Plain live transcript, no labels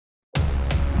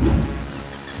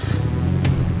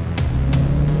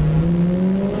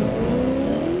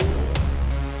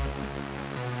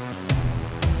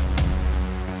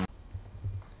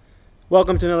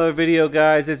Welcome to another video,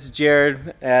 guys. It's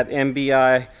Jared at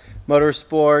MBI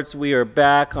Motorsports. We are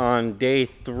back on day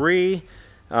 3.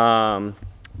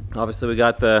 Obviously we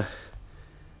got the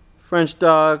French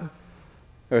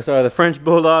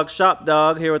Bulldog shop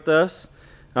dog here with us.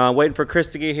 Waiting for Chris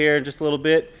to get here in just a little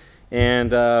bit,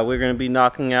 and we're going to be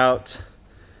knocking out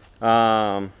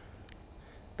the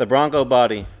Bronco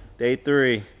body, day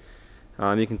 3.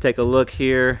 You can take a look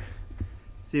here,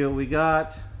 see what we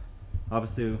got.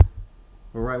 Obviously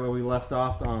we're right where we left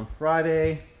off on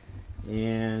Friday,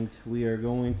 and we are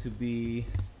going to be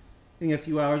in a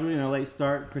few hours. We're in a late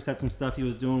start. Chris had some stuff he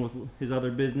was doing with his other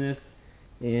business,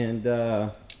 and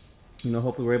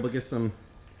hopefully we're able to get some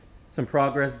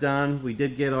progress done. We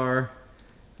did get our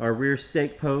rear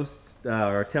stake post,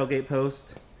 our tailgate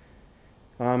post,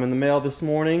 in the mail this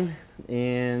morning,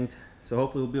 and so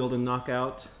hopefully we'll be able to knock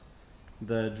out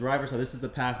the driver's side. This is the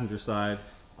passenger side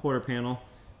quarter panel.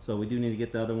 So we do need to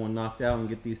get the other one knocked out and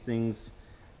get these things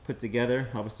put together.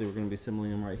 Obviously we're going to be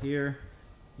assembling them right here.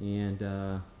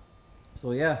 And so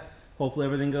yeah, hopefully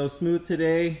everything goes smooth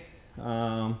today.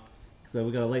 So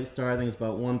we got a late start. I think it's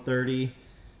about 1:30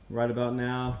 right about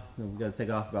now. We've got to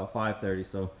take off about 5:30.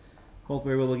 So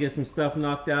hopefully we're able to get some stuff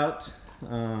knocked out.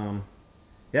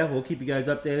 Yeah, we'll keep you guys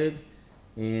updated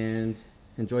and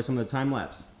enjoy some of the time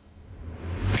lapse.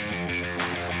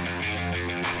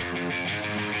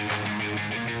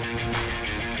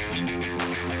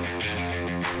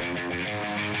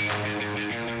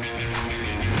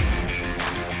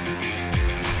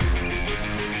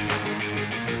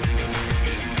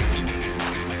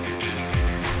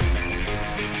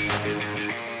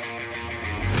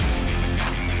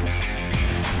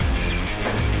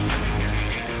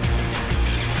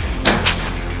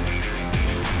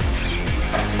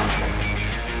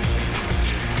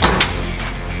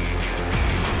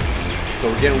 So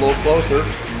we're getting a little closer.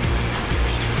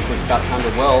 It's about time to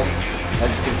weld. As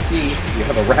you can see, you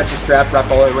have a ratchet strap wrapped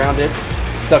all around it.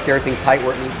 Stuck everything tight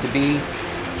where it needs to be.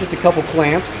 Just a couple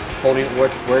clamps holding it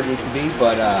where it needs to be,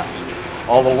 but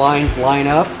all the lines line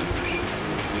up.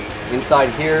 Inside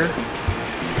here,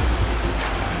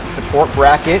 it's the support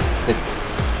bracket that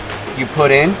you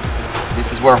put in.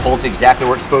 This is where it holds exactly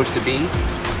where it's supposed to be.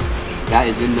 That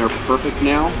is in there perfect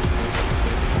now.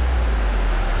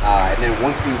 And then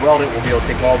once we weld it, we'll be able to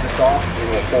take all this off and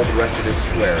we'll hold the rest of it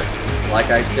square.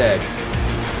 Like I said,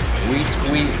 we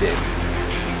squeezed it.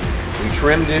 We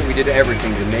trimmed it, we did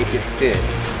everything to make it fit.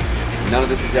 None of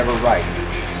this is ever right.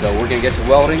 So we're gonna get to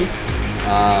welding.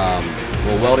 A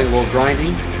little welding, a little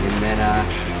grinding, and then,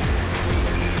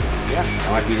 yeah, that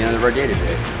might be the end of our day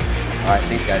today. All right,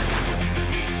 thanks guys.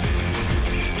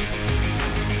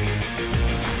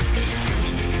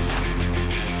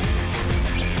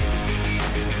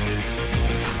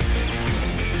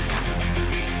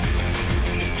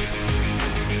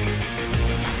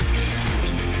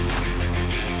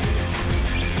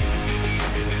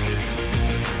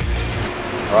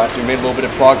 Alright, so we made a little bit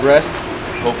of progress.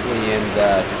 Hopefully in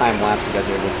the time lapse you guys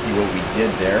are able to see what we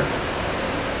did there.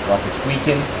 Lots of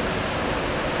tweaking.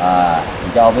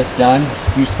 We got all this done. There's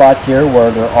a few spots here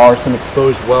where there are some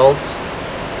exposed welds.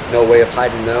 No way of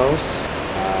hiding those.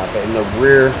 But in the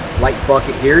rear light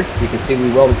bucket here, you can see we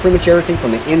welded pretty much everything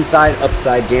from the inside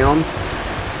upside down.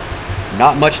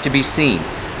 Not much to be seen.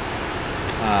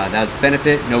 That's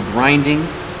benefit, no grinding,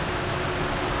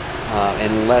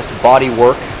 and less body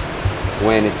work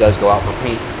when it does go out for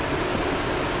paint.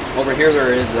 Over here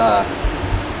there is a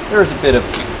bit of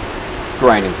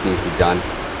grinding that needs to be done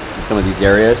in some of these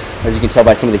areas. As you can tell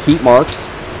by some of the heat marks,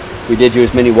 we did do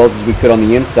as many welds as we could on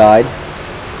the inside,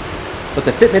 but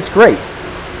the fitment's great.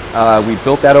 We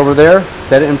built that over there,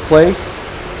 set it in place,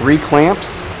 3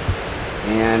 clamps,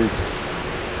 and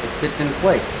it sits in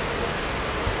place.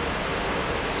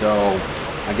 So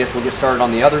I guess we'll get started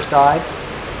on the other side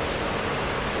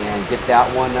and get that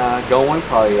one going.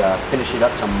 Probably finish it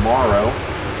up tomorrow,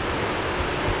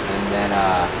 and then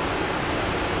I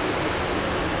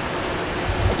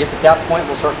guess at that point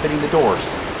we'll start fitting the doors.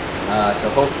 So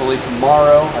hopefully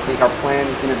tomorrow, I think our plan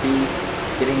is going to be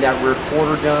getting that rear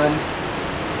quarter done,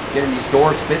 getting these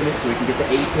doors fitted so we can get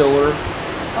the A-pillar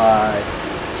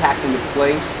tacked into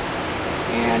place.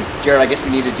 And Jared, I guess we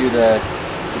need to do the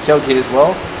tailgate as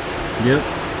well. Yep.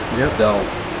 So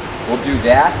we'll do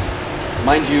that.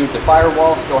 Mind you, the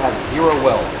firewall still has 0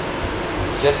 welds,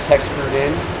 just textured in,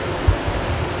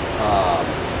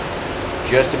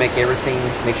 just to make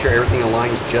sure everything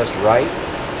aligns just right.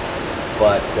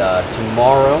 But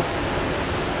tomorrow,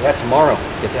 get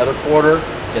the other quarter,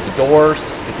 get the doors,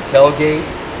 get the tailgate,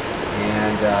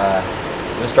 and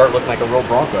it'll start looking like a real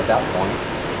Bronco at that point.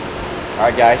 All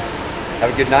right, guys,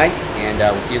 Have a good night, and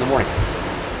we'll see you in the morning.